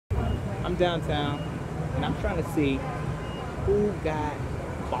I'm downtown, and I'm trying to see who got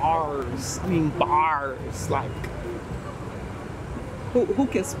bars. I mean bars, like who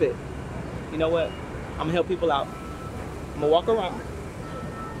can spit. You know what? I'm gonna help people out. I'm gonna walk around.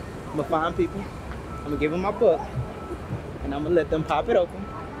 I'm gonna find people. I'm gonna give them my book, and I'm gonna let them pop it open,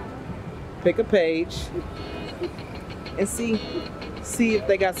 pick a page, and see if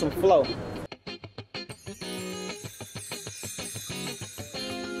they got some flow.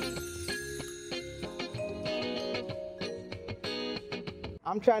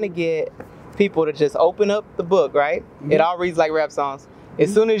 I'm trying to get people to just open up the book, right? Mm-hmm. It all reads like rap songs.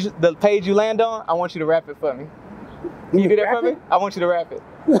 As soon as the page you land on, I want you to rap it for me. Can you do that for me? I want you to rap it.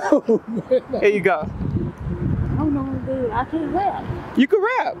 Here you go. I don't know, dude. I can't rap. You can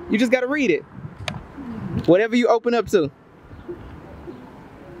rap. You just got to read it. Whatever you open up to.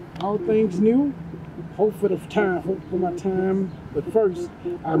 All things new, hope for the time, hope for my time. But first,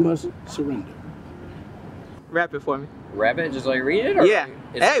 I must surrender. Rap it for me. Rap it, just like read it? Or yeah.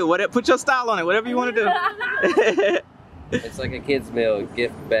 Hey, put your style on it, whatever you want to do. It's like a kid's meal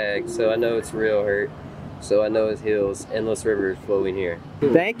gift bag, so I know it's real hurt. So I know it heals. Endless rivers flowing here.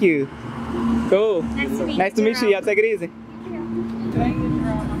 Thank you. Cool. Nice to meet you. Y'all take it easy.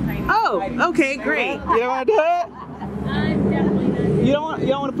 Oh, okay, great. You don't want to do it? I'm definitely not. You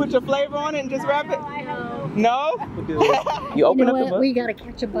don't want to put your flavor on it and just rap it? No? You open up the book. We gotta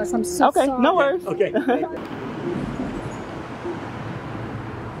catch a bus. I'm so sorry. Okay, no worries. Okay.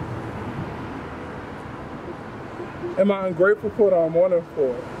 Am I ungrateful for what I'm wanting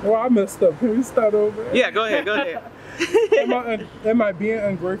for? Well, I messed up. Can we start over? Yeah, go ahead. Am I being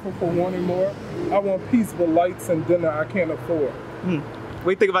ungrateful for wanting more? I want peaceful lights and dinner I can't afford. What do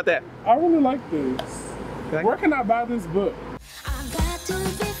you think about that? I really like this. Okay. Where can I buy this book?